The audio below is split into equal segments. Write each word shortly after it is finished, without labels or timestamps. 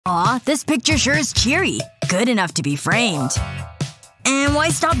Aw, this picture sure is cheery. Good enough to be framed. And why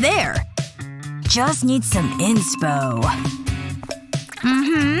stop there? Just need some inspo.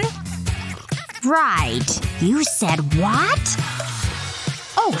 Right. You said what?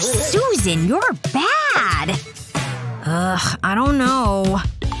 Oh, Susan, you're bad. Ugh, I don't know.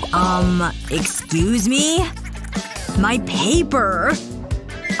 Excuse me? My paper!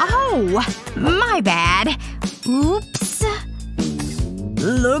 Oh, my bad. Oops.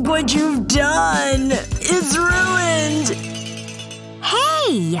 Look what you've done! It's ruined!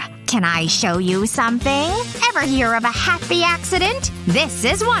 Hey! Can I show you something? Ever hear of a happy accident? This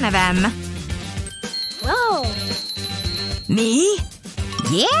is one of them. Whoa. Me?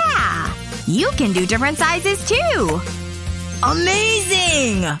 Yeah! You can do different sizes too!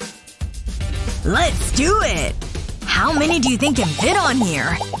 Amazing! Let's do it! How many do you think can fit on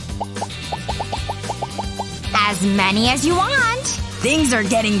here? As many as you want! Things are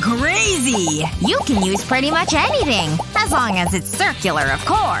getting crazy! You can use pretty much anything. As long as it's circular, of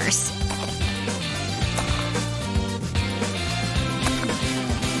course.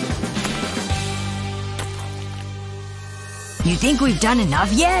 You think we've done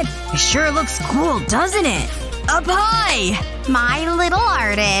enough yet? It sure looks cool, doesn't it? Up high! My little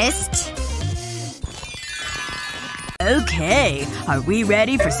artist. Okay, are we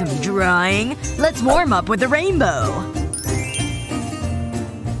ready for some drawing? Let's warm up with a rainbow.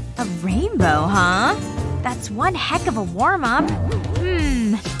 A rainbow, huh? That's one heck of a warm-up.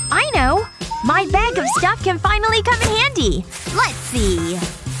 I know! My bag of stuff can finally come in handy. Let's see.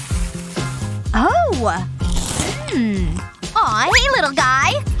 Oh! Aw, hey little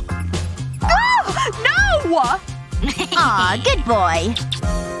guy! No! Aw, good boy.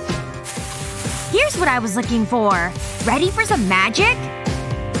 Here's what I was looking for. Ready for some magic?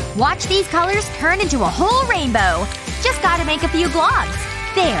 Watch these colors turn into a whole rainbow. Just gotta make a few globs.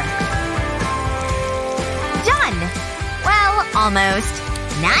 There. Done! Well, almost.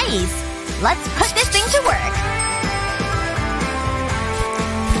 Nice. Let's put this thing to work.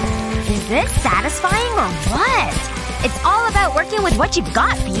 Is this satisfying or what? It's all about working with what you've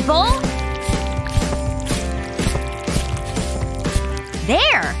got, people!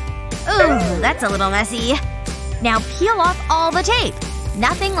 There! Ooh, that's a little messy. Now peel off all the tape.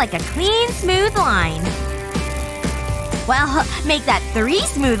 Nothing like a clean, smooth line. Well, make that 3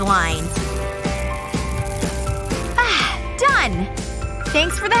 smooth lines. Done!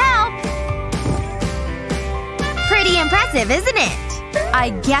 Thanks for the help! Pretty impressive, isn't it?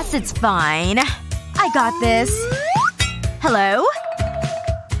 I guess it's fine. I got this. Hello?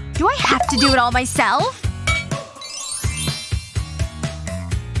 Do I have to do it all myself?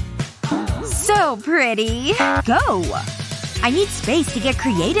 So pretty. Go! I need space to get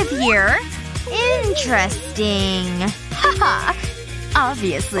creative here. Interesting. Haha.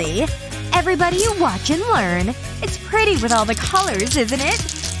 Obviously. Everybody watch and learn. It's pretty with all the colors, isn't it?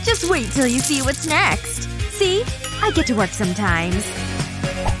 Just wait till you see what's next. See? I get to work sometimes.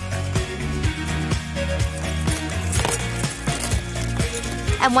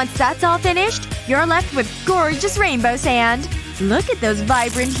 And once that's all finished, you're left with gorgeous rainbow sand. Look at those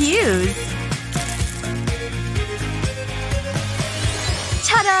vibrant hues.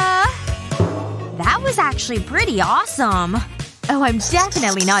 Ta-da! That was actually pretty awesome. Oh, I'm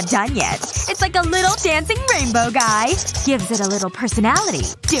definitely not done yet. It's like a little dancing rainbow guy. Gives it a little personality,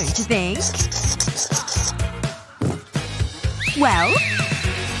 don't you think? Well?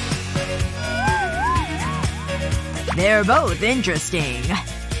 They're both interesting.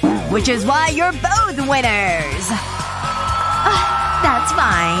 Which is why you're both winners! That's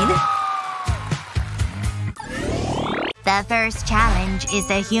fine. The first challenge is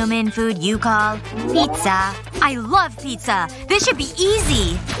the human food you call pizza. I love pizza. This should be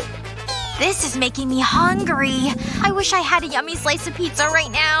easy. This is making me hungry. I wish I had a yummy slice of pizza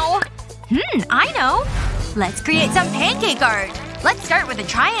right now. I know. Let's create some pancake art. Let's start with a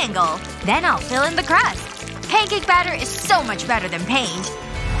triangle. Then I'll fill in the crust. Pancake batter is so much better than paint.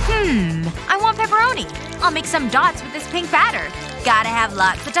 I want pepperoni. I'll make some dots with this pink batter. Gotta have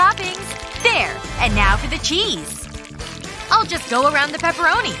lots of toppings. There. And now for the cheese. I'll just go around the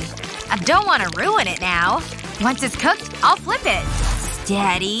pepperoni. I don't want to ruin it now. Once it's cooked, I'll flip it.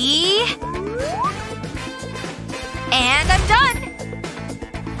 Steady. And I'm done.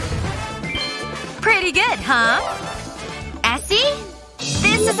 Pretty good, huh? Essie?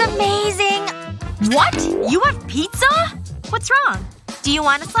 This is amazing! What? You have pizza? What's wrong? Do you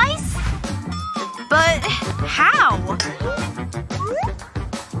want a slice? But how?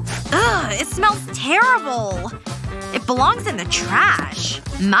 Ugh, it smells terrible. It belongs in the trash.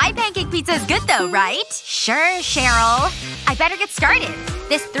 My pancake pizza is good though, right? Sure, Cheryl. I better get started.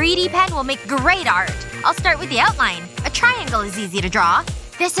 This 3D pen will make great art. I'll start with the outline. A triangle is easy to draw.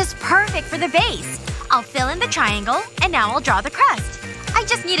 This is perfect for the base. I'll fill in the triangle, and now I'll draw the crust. I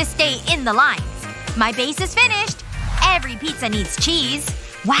just need to stay in the lines. My base is finished. Every pizza needs cheese.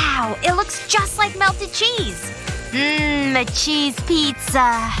 Wow, it looks just like melted cheese. A cheese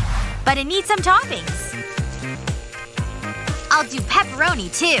pizza. But it needs some toppings. I'll do pepperoni,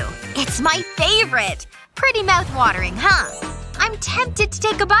 too. It's my favorite. Pretty mouth-watering, huh? I'm tempted to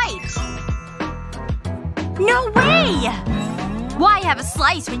take a bite. No way! Why have a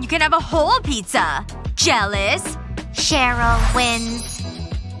slice when you can have a whole pizza? Jealous? Cheryl wins.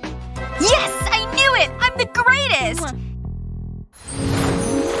 Yes! I knew it! I'm the greatest!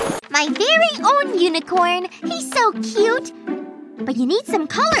 My very own unicorn. He's so cute. But you need some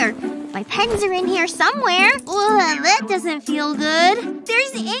color. My pens are in here somewhere. Ugh, that doesn't feel good.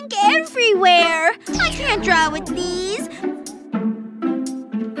 There's ink everywhere. I can't draw with these.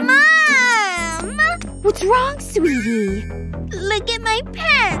 Mom! What's wrong, sweetie? Look at my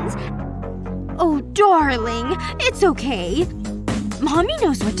pens. Oh, darling. It's okay. Mommy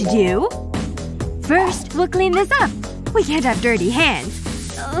knows what to do. First, we'll clean this up. We can't have dirty hands.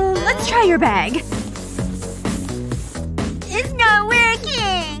 Let's try your bag. It's not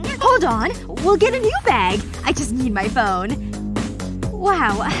working. Hold on. We'll get a new bag. I just need my phone.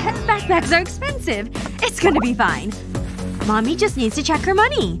 Wow. Backpacks are expensive. It's gonna be fine. Mommy just needs to check her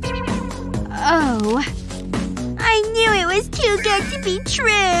money. Oh. I knew it was too good to be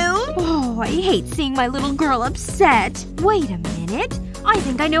true. Oh, I hate seeing my little girl upset. Wait a minute. I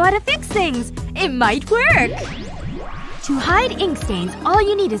think I know how to fix things. It might work. To hide ink stains, all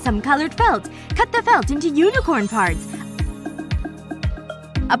you need is some colored felt. Cut the felt into unicorn parts.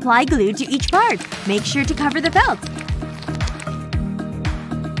 Apply glue to each part. Make sure to cover the felt.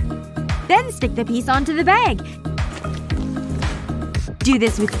 Then stick the piece onto the bag. Do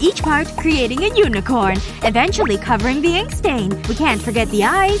this with each part, creating a unicorn, eventually covering the ink stain. We can't forget the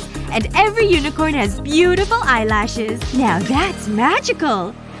eyes. And every unicorn has beautiful eyelashes. Now that's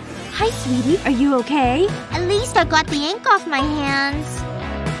magical! Hi, sweetie. Are you okay? At least I got the ink off my hands.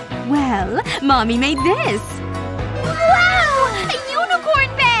 Well, Mommy made this. Wow! A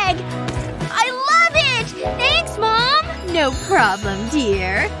unicorn bag! I love it! Thanks, Mom! No problem,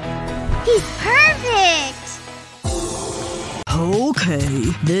 dear. He's perfect!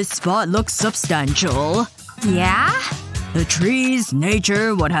 Okay, this spot looks substantial. Yeah? The trees,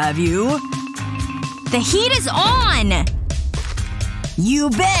 nature, what have you. The heat is on! You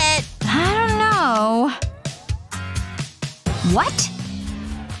bet! I don't know. What?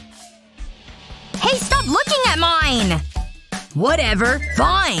 Hey, stop looking at mine! Whatever.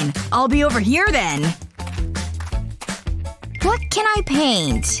 Fine. I'll be over here then. What can I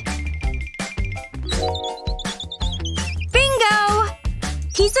paint? Bingo!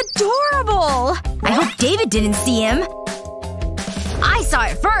 He's adorable! I hope David didn't see him. I saw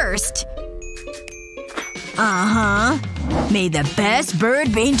it first. Uh-huh. May the best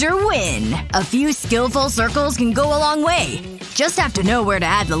bird painter win. A few skillful circles can go a long way. Just have to know where to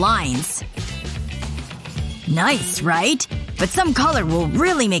add the lines. Nice, right? But some color will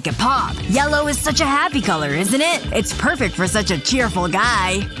really make it pop. Yellow is such a happy color, isn't it? It's perfect for such a cheerful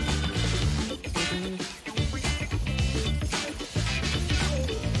guy.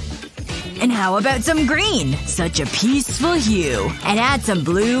 And how about some green? Such a peaceful hue. And add some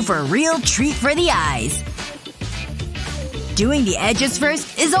blue for a real treat for the eyes. Doing the edges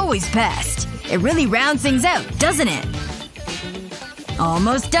first is always best. It really rounds things out, doesn't it?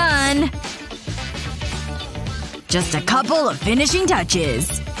 Almost done. Just a couple of finishing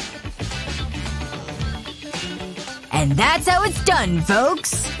touches. And that's how it's done,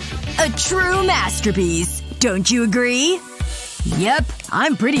 folks. A true masterpiece. Don't you agree? Yep,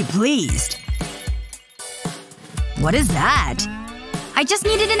 I'm pretty pleased. What is that? I just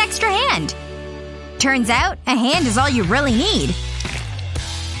needed an extra hand. Turns out, a hand is all you really need.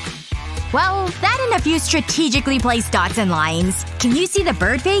 Well, that and a few strategically placed dots and lines. Can you see the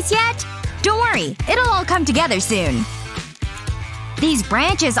bird face yet? Don't worry, it'll all come together soon. These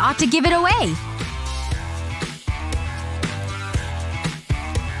branches ought to give it away.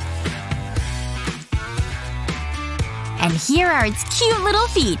 And here are its cute little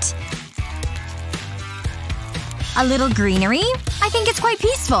feet. A little greenery? I think it's quite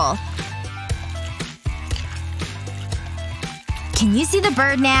peaceful. Can you see the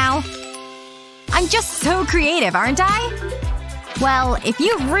bird now? I'm just so creative, aren't I? Well, if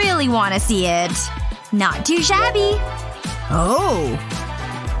you really want to see it. Not too shabby. Oh.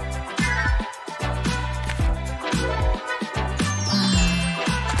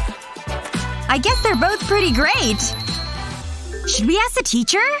 I guess they're both pretty great. Should we ask the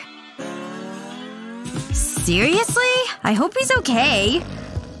teacher? Seriously? I hope he's okay.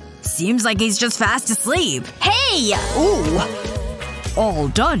 Seems like he's just fast asleep. Hey! Ooh. All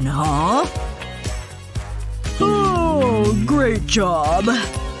done, huh? Oh, great job.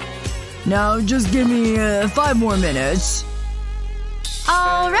 Now just give me 5 more minutes.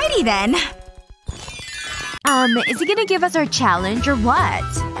 Alrighty then. Is he gonna give us our challenge or what?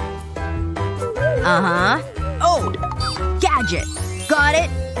 Uh-huh. Oh! Gadget! Got it?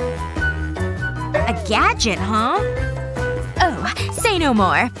 A gadget, huh? Oh, say no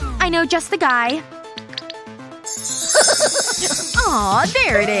more. I know just the guy. Aw,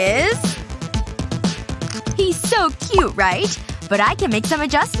 there it is. He's so cute, right? But I can make some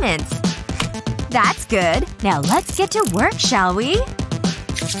adjustments. That's good. Now let's get to work, shall we?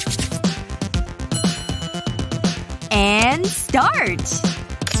 And start!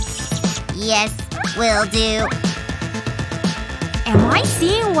 Yes, will do. Am I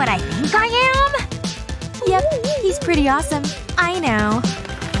seeing what I think I am? Yep, he's pretty awesome. I know.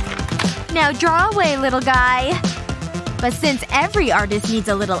 Now draw away, little guy. But since every artist needs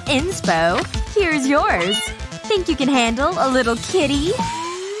a little inspo, here's yours. Think you can handle a little kitty?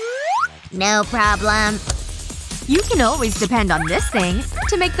 No problem. You can always depend on this thing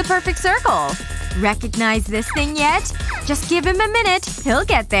to make the perfect circle. Recognize this thing yet? Just give him a minute. He'll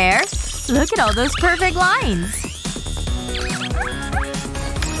get there. Look at all those perfect lines.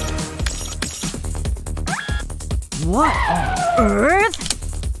 What on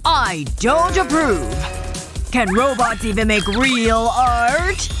earth? I don't approve. Can robots even make real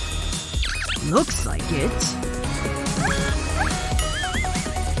art? Looks like it.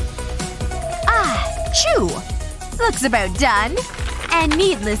 Ah, chew! Looks about done. And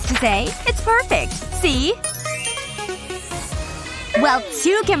needless to say, it's perfect. See? Well,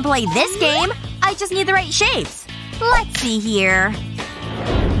 two can play this game. I just need the right shapes. Let's see here.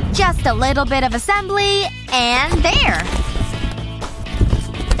 Just a little bit of assembly, and there.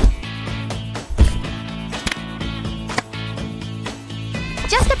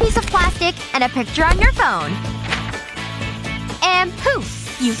 Just a piece of plastic and a picture on your phone. And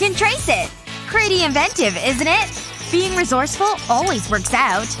poof! You can trace it. Pretty inventive, isn't it? Being resourceful always works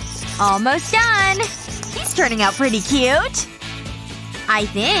out. Almost done. He's turning out pretty cute. I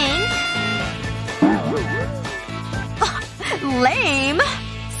think. Lame.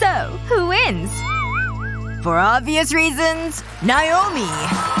 So, who wins? For obvious reasons, Naomi.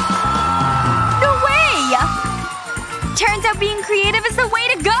 No way! Turns out being creative is the way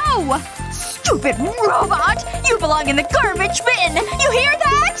to go! Stupid robot! You belong in the garbage bin! You hear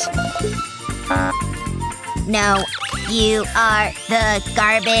that? No, you are the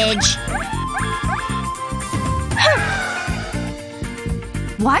garbage.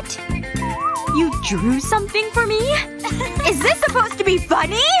 What? You drew something for me? Is this supposed to be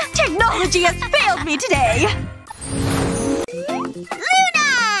funny? Technology has failed me today!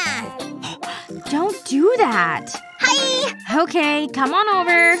 Luna! Don't do that. Hi! Okay, come on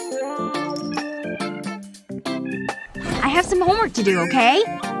over. I have some homework to do, okay?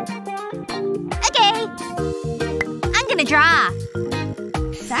 Okay. I'm gonna draw.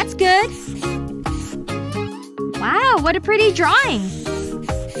 That's good. Wow, what a pretty drawing.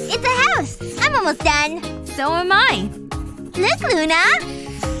 It's a house. I'm almost done. So am I. Look, Luna!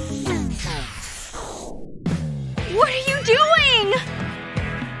 What are you doing?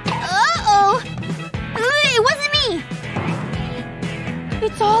 Uh-oh! It wasn't me!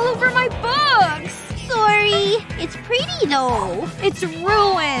 It's all over my books! Sorry. It's pretty, though. It's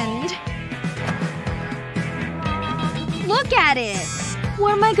ruined. Look at it.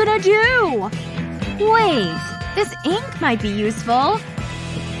 What am I gonna do? Wait. This ink might be useful.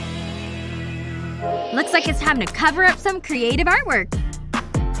 Looks like it's time to cover up some creative artwork.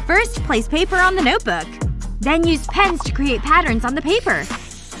 First, place paper on the notebook. Then use pens to create patterns on the paper.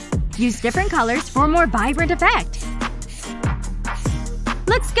 Use different colors for a more vibrant effect.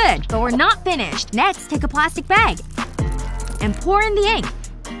 Looks good, but we're not finished. Next, take a plastic bag. And pour in the ink.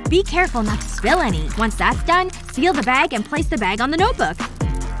 Be careful not to spill any. Once that's done, seal the bag and place the bag on the notebook.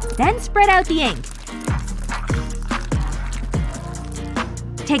 Then spread out the ink.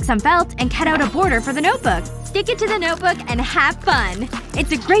 Take some felt and cut out a border for the notebook. Stick it to the notebook and have fun.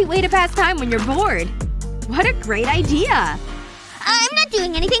 It's a great way to pass time when you're bored. What a great idea. I'm not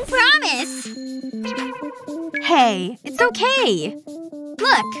doing anything, promise! Hey, it's okay.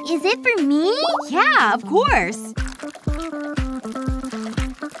 Look, is it for me? Yeah, of course.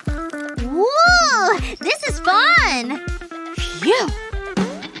 Whoa! This is fun! Phew.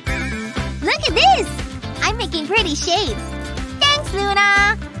 Look at this! I'm making pretty shapes. Thanks,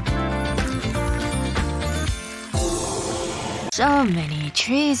 Luna! So many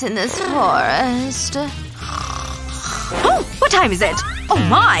trees in this forest. Oh! What time is it? Oh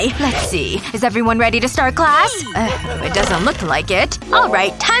my! Let's see. Is everyone ready to start class? It doesn't look like it.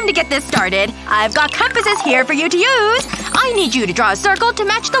 Alright, time to get this started. I've got compasses here for you to use. I need you to draw a circle to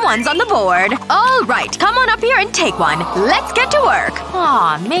match the ones on the board. Alright, come on up here and take one. Let's get to work.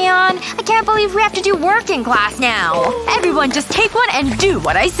 Aw, man. I can't believe we have to do work in class now. Everyone just take one and do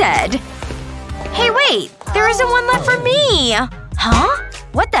what I said. Hey, wait. There isn't one left for me. Huh?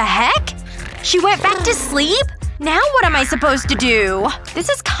 What the heck? She went back to sleep? Now what am I supposed to do? This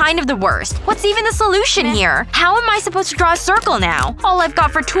is kind of the worst. What's even the solution here? How am I supposed to draw a circle now? All I've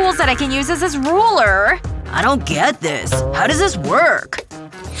got for tools that I can use is this ruler. I don't get this. How does this work?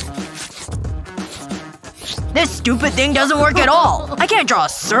 This stupid thing doesn't work at all. I can't draw a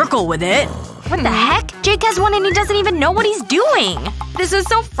circle with it. What the heck? Jake has one and he doesn't even know what he's doing. This is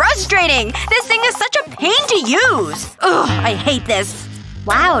so frustrating. This thing is such a pain to use. Ugh, I hate this.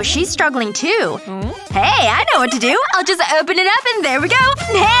 Wow, she's struggling too. Hey, I know what to do. I'll just open it up and there we go.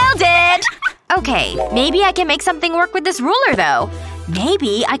 Nailed it! Okay, maybe I can make something work with this ruler though.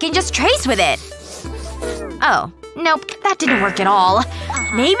 Maybe I can just trace with it. Oh. Nope, that didn't work at all.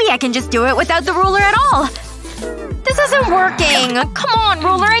 Maybe I can just do it without the ruler at all. This isn't working! Come on,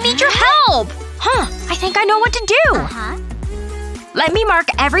 ruler, I need your help! Huh, I think I know what to do. Let me mark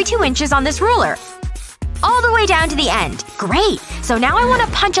every 2 inches on this ruler. All the way down to the end. Great! So now I want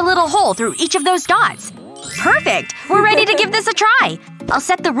to punch a little hole through each of those dots. Perfect! We're ready to give this a try. I'll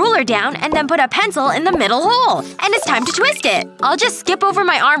set the ruler down and then put a pencil in the middle hole. And it's time to twist it. I'll just skip over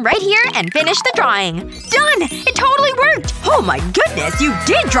my arm right here and finish the drawing. Done! It totally worked! Oh my goodness, you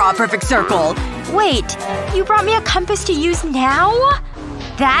did draw a perfect circle! Wait. You brought me a compass to use now?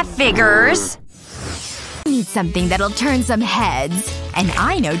 That figures. Need something that'll turn some heads. And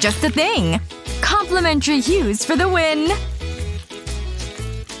I know just the thing. Complimentary hues for the win.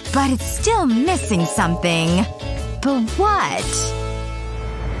 But it's still missing something. But what?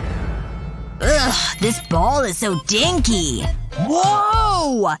 Ugh, this ball is so dinky.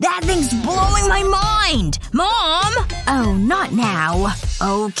 Whoa! That thing's blowing my mind! Mom! Oh, not now.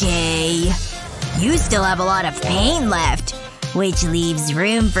 Okay. You still have a lot of paint left. Which leaves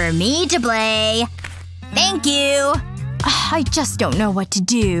room for me to play. Thank you! I just don't know what to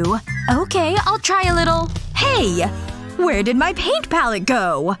do. Okay, I'll try a little. Hey! Where did my paint palette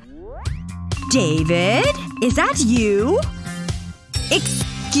go? David? Is that you?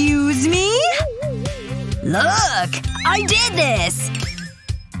 Excuse me? Look! I did this!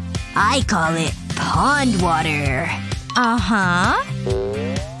 I call it pond water. Uh-huh.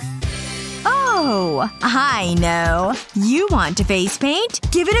 Oh, I know. You want to face paint?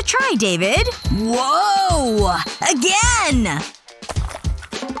 Give it a try, David. Whoa! Again!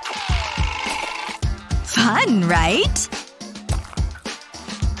 Fun, right?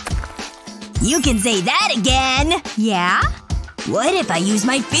 You can say that again! Yeah? What if I use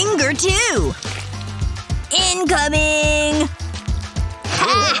my finger, too? Incoming!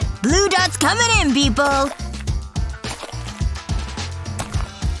 Ha! Blue dot's coming in, people!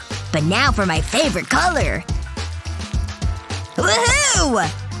 But now for my favorite color. Woohoo!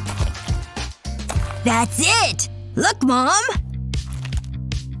 That's it! Look, Mom!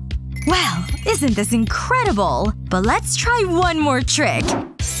 Well, isn't this incredible? But let's try one more trick.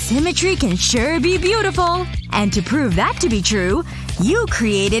 Symmetry can sure be beautiful. And to prove that to be true, you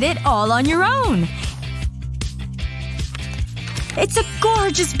created it all on your own. It's a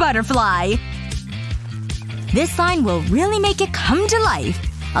gorgeous butterfly. This line will really make it come to life,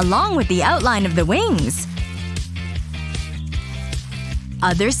 along with the outline of the wings.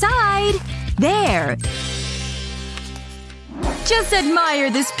 Other side. There. Just admire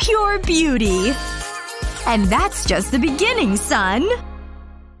this pure beauty. And that's just the beginning, son.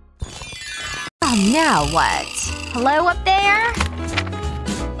 Now what? Hello up there?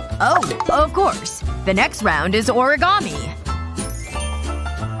 Oh, of course. The next round is origami.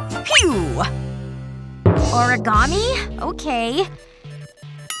 Phew! Origami? Okay.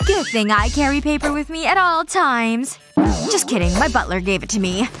 Good thing I carry paper with me at all times. Just kidding, my butler gave it to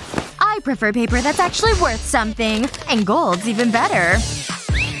me. I prefer paper that's actually worth something. And gold's even better.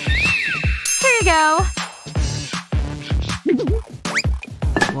 Here you go.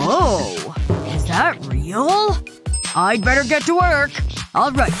 Whoa. Is that real? I'd better get to work.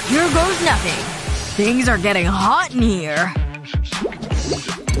 Alright, here goes nothing. Things are getting hot in here.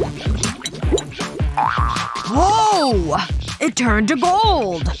 Whoa! It turned to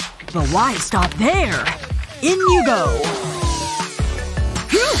gold. But why stop there? In you go.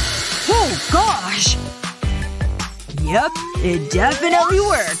 Phew! Oh gosh! Yep, it definitely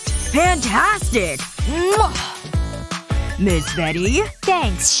worked. Fantastic! Mwah! Miss Betty?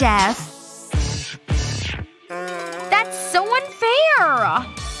 Thanks, chef. That's so unfair!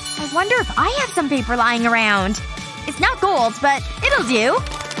 I wonder if I have some paper lying around. It's not gold, but it'll do.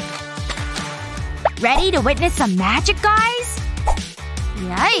 Ready to witness some magic, guys?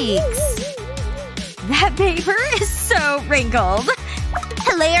 Yikes. That paper is so wrinkled.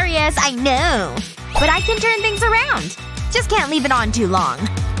 Hilarious, I know. But I can turn things around. Just can't leave it on too long.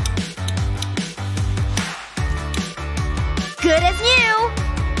 Good as new!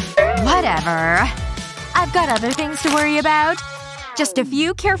 Whatever. I've got other things to worry about. Just a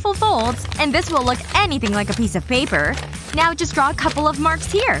few careful folds, and this will look anything like a piece of paper. Now just draw a couple of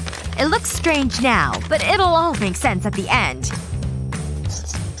marks here. It looks strange now, but it'll all make sense at the end.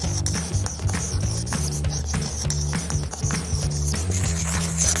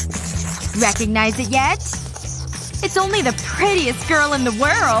 Recognize it yet? It's only the prettiest girl in the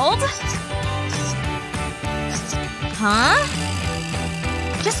world! Huh?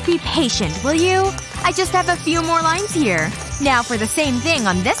 Just be patient, will you? I just have a few more lines here. Now for the same thing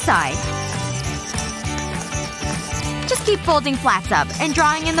on this side. Just keep folding flats up and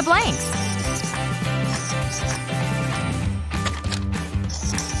drawing in the blanks.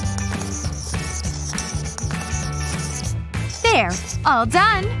 There. All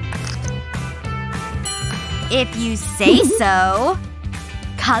done. If you say so.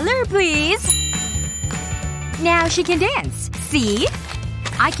 Color, please. Now she can dance. See?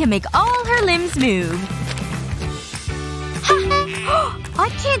 I can make all her limbs move. I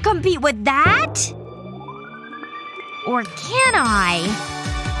can't compete with that! Or can I?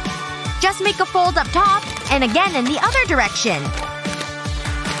 Just make a fold up top, and again in the other direction.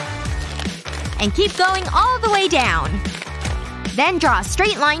 And keep going all the way down. Then draw a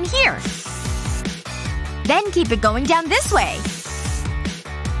straight line here. Then keep it going down this way.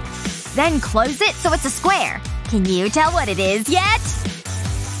 Then close it so it's a square. Can you tell what it is yet?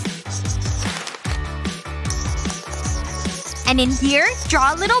 And in here,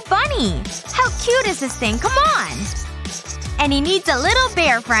 draw a little bunny. How cute is this thing? Come on! And he needs a little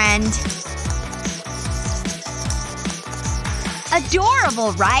bear friend.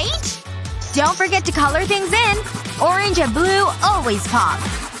 Adorable, right? Don't forget to color things in. Orange and blue always pop.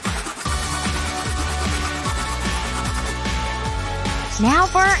 Now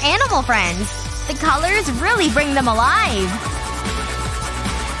for our animal friends. The colors really bring them alive.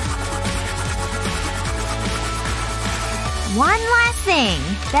 One last thing.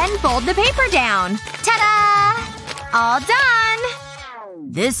 Then fold the paper down. Ta-da! All done!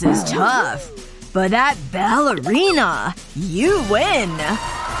 This is tough. But that ballerina. You win.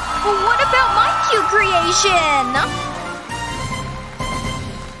 What about my cute creation?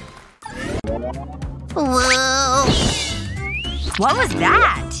 Whoa. What was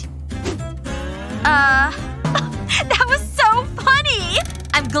that? That was so funny!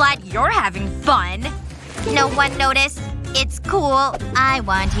 I'm glad you're having fun. No one noticed. It's cool. I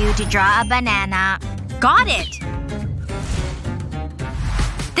want you to draw a banana. Got it!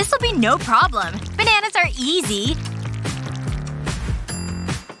 This'll be no problem. Bananas are easy.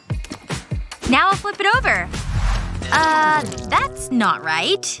 Now I'll flip it over. That's not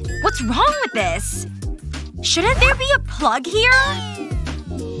right. What's wrong with this? Shouldn't there be a plug here?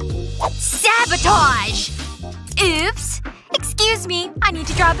 Sabotage! Oops. Excuse me. I need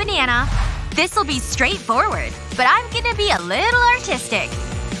to draw a banana. This'll be straightforward, but I'm gonna be a little artistic.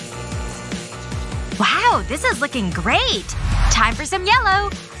 Wow, this is looking great! Time for some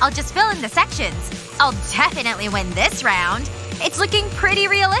yellow. I'll just fill in the sections. I'll definitely win this round. It's looking pretty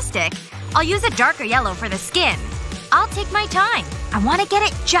realistic. I'll use a darker yellow for the skin. I'll take my time. I want to get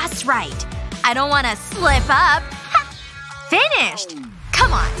it just right. I don't want to slip up. Ha! Finished!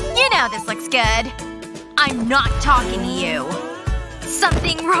 Come on. You know this looks good. I'm not talking to you.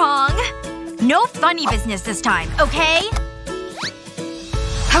 Something wrong? No funny business this time, okay?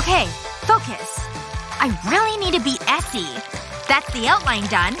 Okay. Focus. I really need to be Essie. That's the outline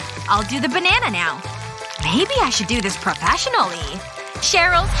done. I'll do the banana now. Maybe I should do this professionally.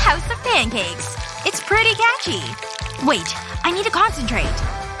 Cheryl's House of Pancakes. It's pretty catchy. Wait. I need to concentrate.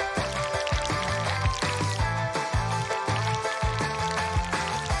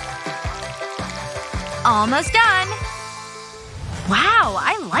 Almost done. Wow,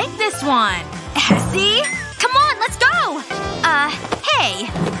 I like this one. Essie? Come on, let's go! Hey.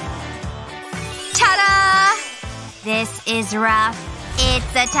 Ta-da! This is rough.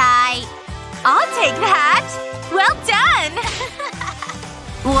 It's a tie. I'll take that! Well done!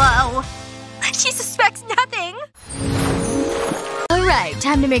 Whoa. She suspects nothing. Alright,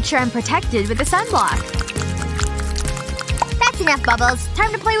 time to make sure I'm protected with the sunblock. That's enough, Bubbles.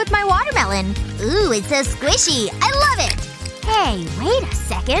 Time to play with my watermelon. Ooh, it's so squishy. I love it! Hey, wait a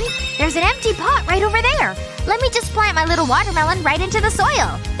second. There's an empty pot right over there. Let me just plant my little watermelon right into the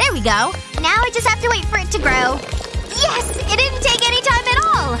soil. There we go. Now I just have to wait for it to grow. Yes! It didn't take any time at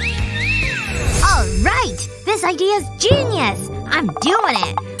all! Alright! This idea's genius! I'm doing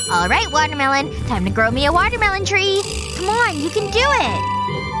it! Alright, watermelon. Time to grow me a watermelon tree. Come on, you can do it!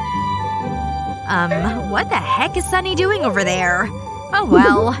 What the heck is Sunny doing over there? Oh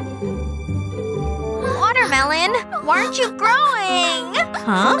well. Watermelon? Why aren't you growing?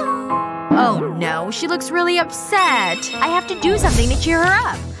 Huh? Oh no, she looks really upset. I have to do something to cheer her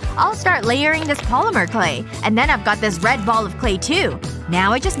up. I'll start layering this polymer clay. And then I've got this red ball of clay too.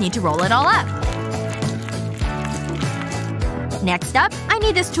 Now I just need to roll it all up. Next up, I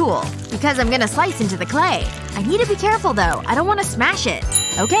need this tool. Because I'm gonna slice into the clay. I need to be careful though. I don't want to smash it.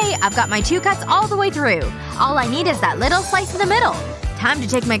 Okay, I've got my 2 cuts all the way through. All I need is that little slice in the middle. Time to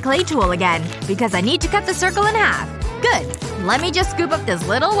take my clay tool again. Because I need to cut the circle in half. Good. Let me just scoop up this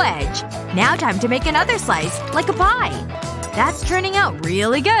little wedge. Now time to make another slice, like a pie. That's turning out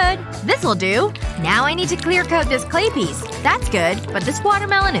really good. This'll do. Now I need to clear coat this clay piece. That's good, but this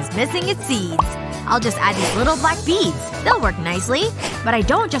watermelon is missing its seeds. I'll just add these little black beads. They'll work nicely. But I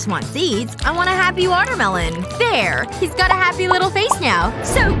don't just want seeds. I want a happy watermelon. There! He's got a happy little face now.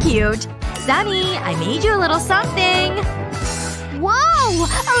 So cute. Sunny, I made you a little something. Whoa!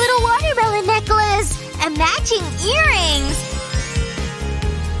 A little watermelon necklace! And matching earrings!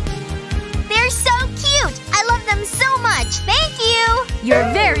 They're so cute! I love them so much! Thank you!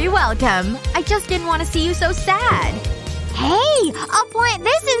 You're very welcome. I just didn't want to see you so sad. Hey! I'll plant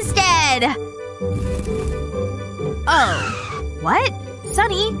this instead! Oh. What?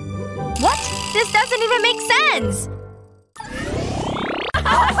 Sunny? What? This doesn't even make sense!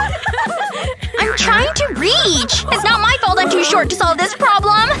 I'm trying to reach! It's not my fault I'm too short to solve this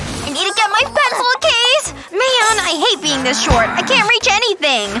problem! I need to get my pencil case! Man, I hate being this short. I can't reach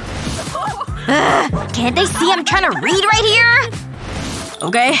anything! Ugh, can't they see I'm trying to read right here?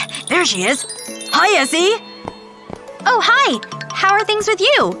 Okay, there she is. Hi, Essie! Oh, hi! How are things with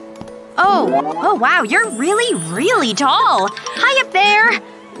you? Oh wow, you're really, really tall. Hi up there!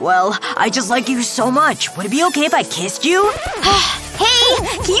 Well, I just like you so much. Would it be okay if I kissed you? Hey!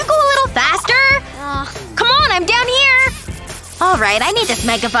 Can you go a little faster? Come on, I'm down here! Alright, I need this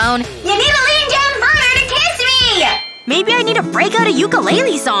megaphone. You need to lean down further to kiss me! Maybe I need to break out a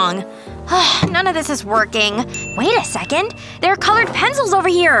ukulele song. None of this is working. Wait a second. There are colored pencils over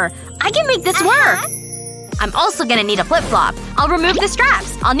here. I can make this work. I'm also gonna need a flip-flop. I'll remove the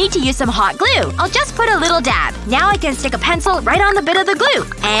straps. I'll need to use some hot glue. I'll just put a little dab. Now I can stick a pencil right on the bit of the glue.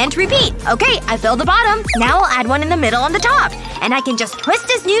 And repeat. Okay, I filled the bottom. Now I'll add one in the middle on the top. And I can just twist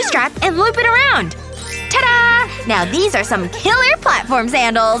this new strap and loop it around. Ta-da! Now these are some killer platform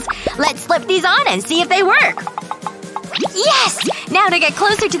sandals. Let's slip these on and see if they work. Yes! Now to get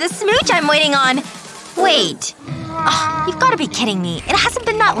closer to the smooch I'm waiting on. Wait. You've gotta be kidding me. It hasn't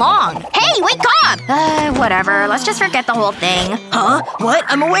been that long. Hey, wake up! Whatever. Let's just forget the whole thing. Huh? What?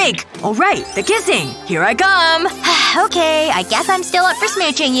 I'm awake! Alright, the kissing! Here I come! Okay, I guess I'm still up for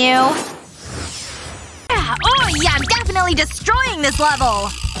smooching you. Oh yeah, I'm definitely destroying this level!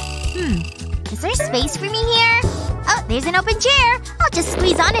 Is there space for me here? Oh, there's an open chair. I'll just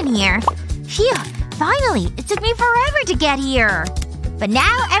squeeze on in here. Phew. Finally! It took me forever to get here. But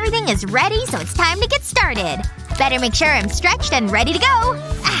now everything is ready, so it's time to get started. Better make sure I'm stretched and ready to go.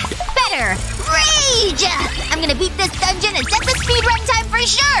 Better! Rage! I'm gonna beat this dungeon and set the speedrun time for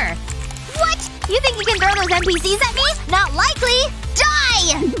sure! What? You think you can throw those NPCs at me? Not likely!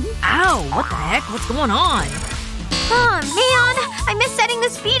 Die! Ow, what the heck? What's going on? Oh man! I missed setting the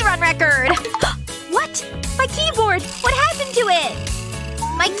speedrun record! What? My keyboard! What happened to it?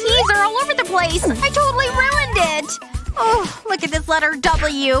 My keys are all over the place! I totally ruined it! Oh, look at this letter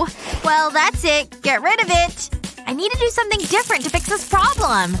W. Well, that's it. Get rid of it. I need to do something different to fix this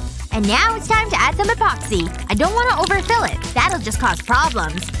problem. And now it's time to add some epoxy. I don't want to overfill it. That'll just cause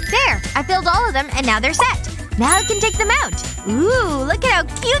problems. There! I filled all of them and now they're set. Now I can take them out. Ooh, look at how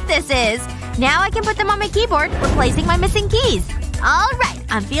cute this is. Now I can put them on my keyboard, replacing my missing keys. Alright,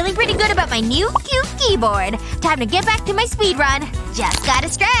 I'm feeling pretty good about my new cute keyboard. Time to get back to my speedrun. Just gotta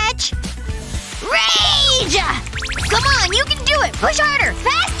stretch. Rage! Come on, you can do it! Push harder!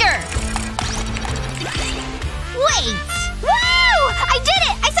 Faster! Wait! Woo! I did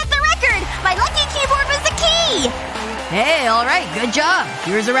it! I set the record! My lucky keyboard was the key! Hey, alright, good job.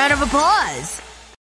 Here's a round of applause.